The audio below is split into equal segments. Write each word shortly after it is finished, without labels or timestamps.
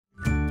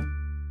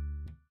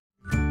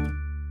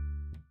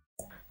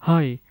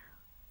Hi,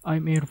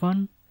 I'm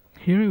Irfan.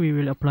 Here we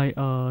will apply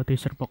a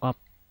t-shirt mockup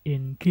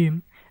in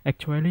Gimp.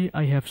 Actually,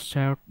 I have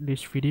shared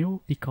this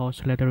video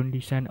because lettering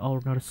design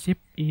ownership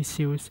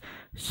issues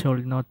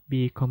should not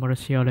be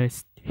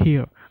commercialized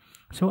here.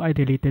 So I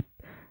deleted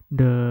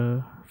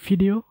the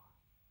video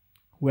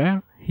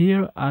where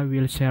here I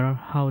will share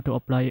how to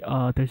apply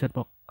a t-shirt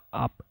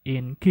mockup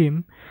in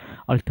Gimp,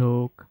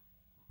 although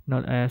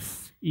not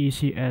as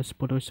easy as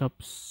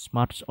Photoshop's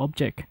Smart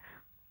Object,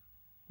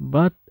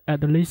 but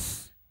at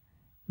least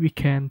we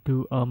can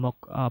do a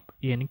mockup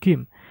in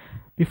Gimp.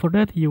 Before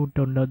that, you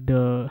download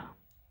the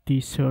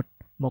t-shirt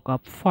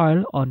mockup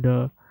file on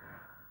the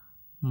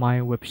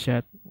my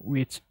website,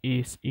 which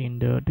is in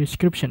the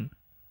description.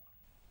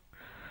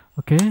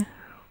 Okay,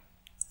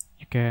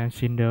 you can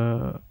see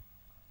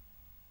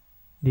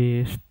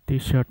this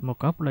t-shirt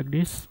mockup like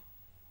this.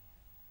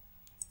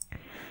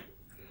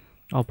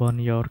 Open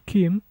your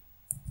Gimp.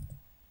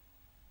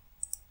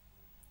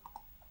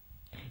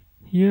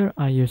 Here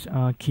I use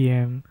a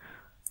Gimp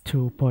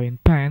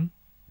 2.10,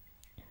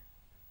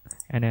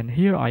 and then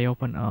here I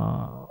open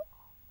a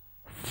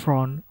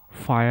front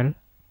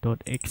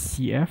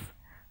file.xcf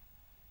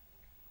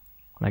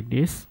like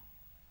this,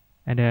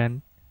 and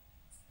then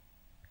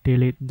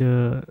delete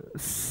the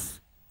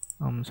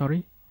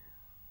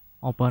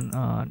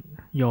open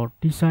your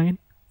design.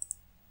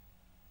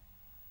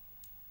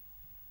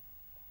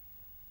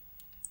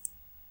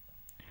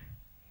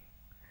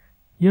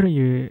 Here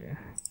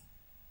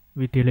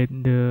we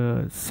delete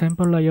the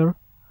sample layer,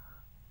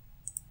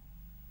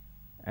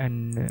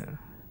 and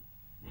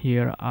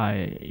here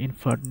I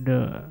invert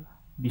the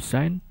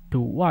design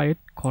to white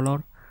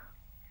color,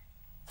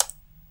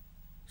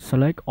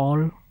 select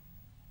all,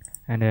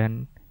 and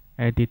then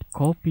edit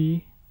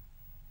copy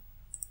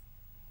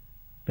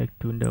back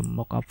to the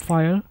mockup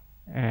file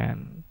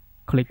and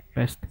click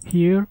paste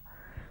here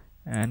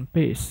and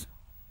paste.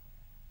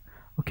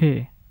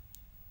 Okay,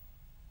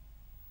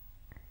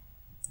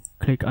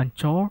 click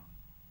unsure,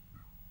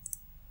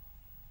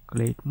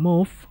 click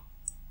move.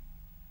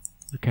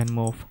 You can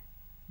move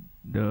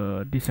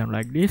the design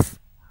like this,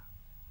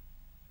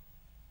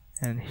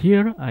 and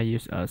here I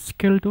use a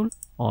scale tool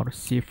or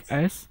shift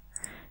S,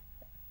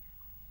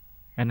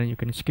 and then you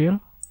can scale.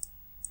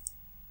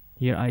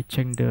 Here I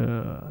change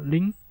the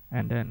length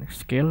and then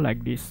scale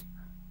like this.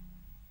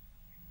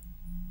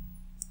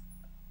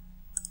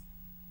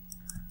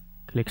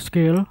 Click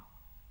scale,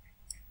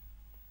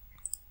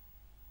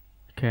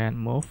 can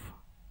move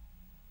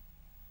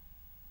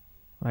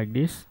like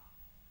this.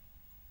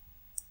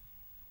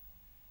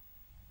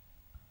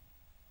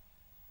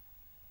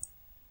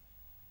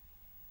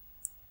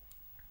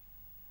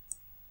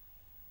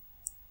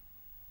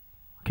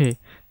 Okay,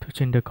 to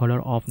change the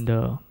color of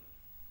the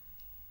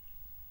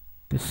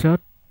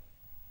shirt,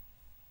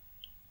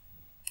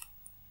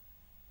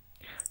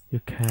 you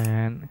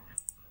can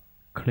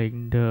click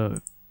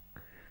the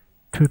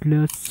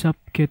color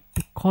subject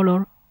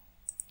color,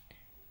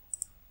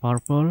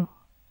 purple,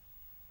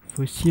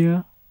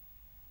 fuchsia,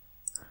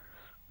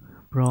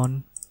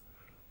 brown,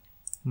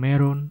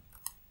 maroon,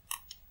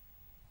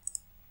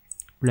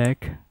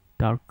 black,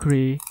 dark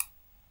gray,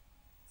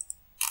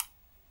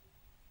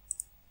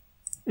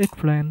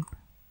 eggplant,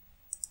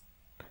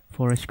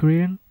 forest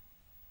green,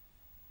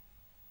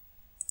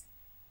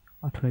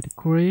 athletic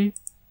gray,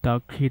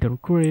 dark heather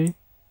gray.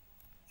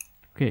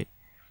 Okay,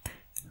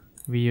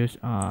 we use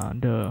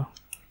the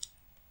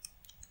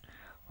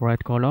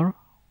red color.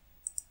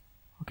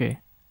 Okay,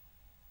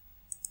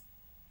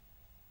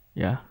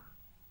 yeah.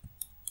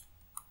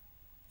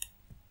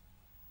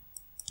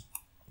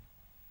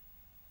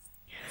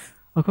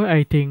 Okay,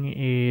 I think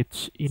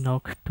it's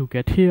enough to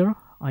get here.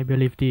 I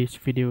believe this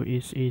video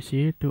is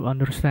easy to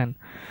understand.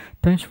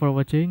 Thanks for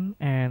watching,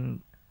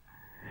 and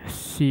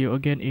see you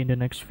again in the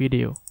next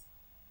video.